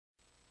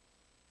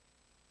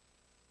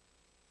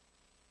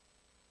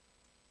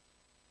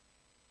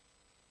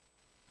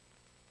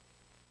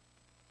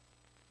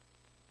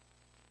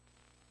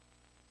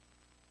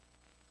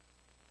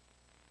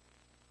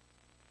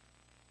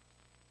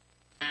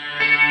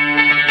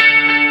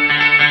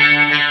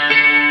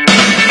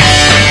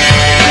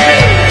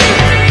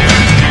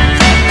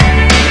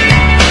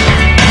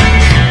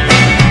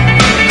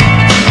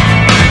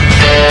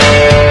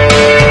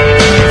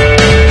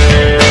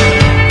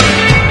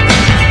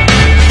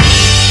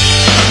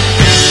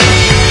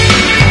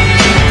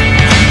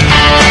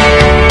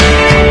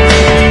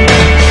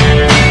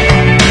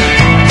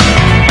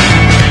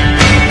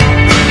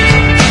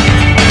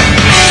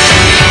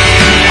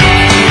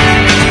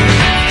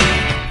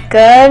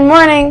Good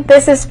morning.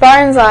 This is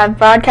Spartans Live,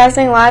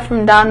 broadcasting live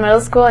from Dodd Middle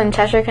School in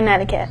Cheshire,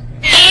 Connecticut.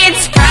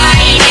 It's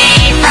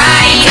Friday,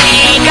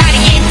 gotta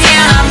get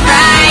down on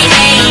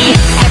Friday.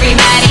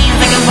 Everybody's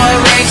looking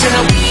forward to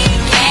the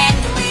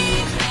weekend.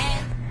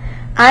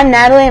 I'm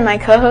Natalie and my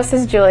co-host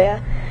is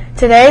Julia.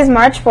 Today is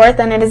March 4th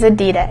and it is a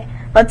D-Day.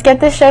 Let's get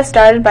this show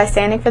started by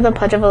standing for the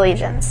Pledge of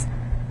Allegiance.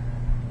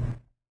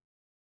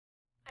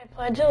 I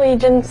pledge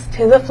allegiance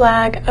to the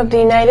flag of the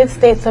United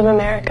States of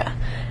America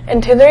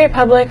and to the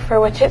republic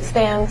for which it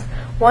stands,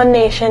 one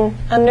nation,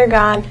 under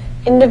God,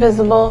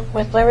 indivisible,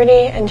 with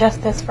liberty and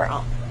justice for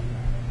all.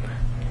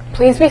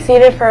 Please be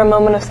seated for a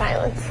moment of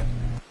silence.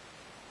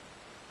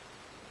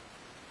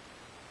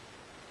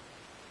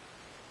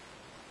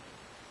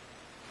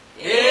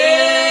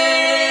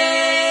 It's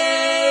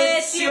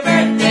your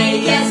birthday,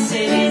 yes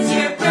it is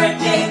your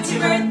birthday. It's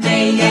your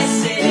birthday,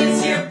 yes it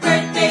is your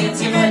birthday.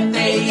 It's your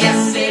birthday,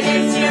 yes it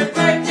is your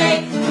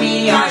birthday.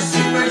 We are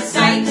super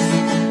psyched.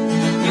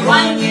 You're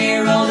 1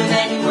 year older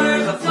than you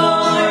were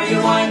before.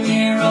 You're 1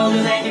 year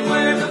older than you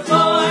were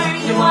before.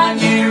 You're 1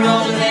 year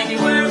older than you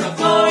were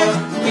before.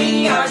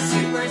 We are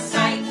super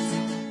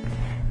psyched.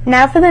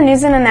 Now for the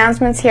news and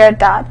announcements here at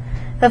Dodd.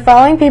 The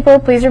following people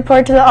please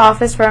report to the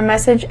office for a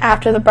message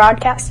after the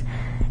broadcast: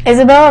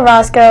 Isabella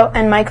Roscoe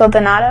and Michael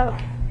Donato.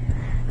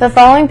 The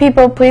following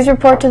people please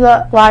report to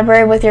the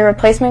library with your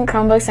replacement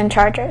Chromebooks and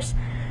chargers: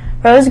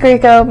 Rose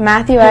Greco,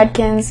 Matthew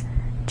Adkins,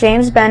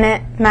 James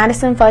Bennett,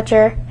 Madison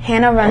Fletcher,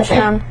 Hannah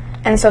Runstrom,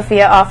 and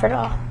Sophia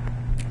Offerdahl.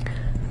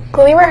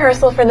 Glee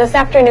rehearsal for this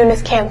afternoon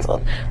is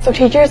canceled, so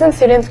teachers and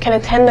students can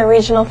attend the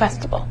regional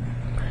festival.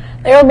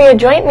 There will be a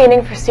joint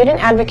meeting for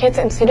student advocates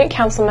and student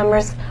council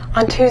members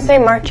on Tuesday,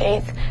 March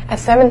 8th at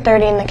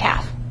 7:30 in the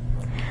CAF.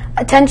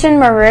 Attention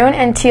Maroon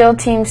and Teal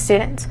team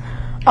students.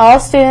 All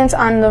students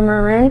on the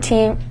Maroon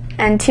team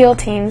and Teal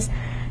teams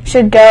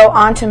should go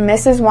onto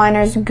Mrs.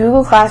 Weiner's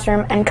Google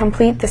Classroom and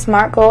complete the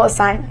SMART Goal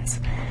assignments.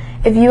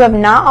 If you have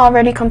not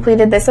already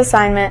completed this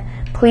assignment,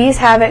 please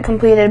have it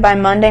completed by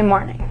Monday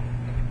morning.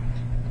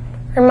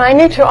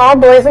 Reminder to all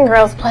boys and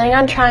girls planning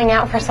on trying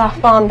out for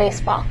softball and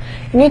baseball.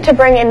 You need to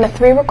bring in the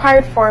 3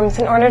 required forms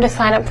in order to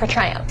sign up for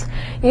tryouts.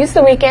 Use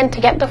the weekend to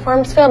get the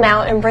forms filled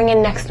out and bring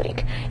in next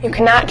week. You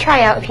cannot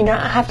try out if you don't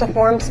have the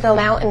forms filled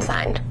out and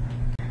signed.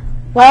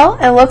 Well,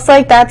 it looks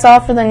like that's all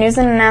for the news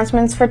and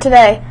announcements for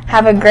today.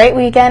 Have a great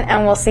weekend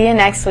and we'll see you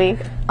next week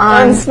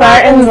on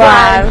Spartans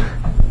Live.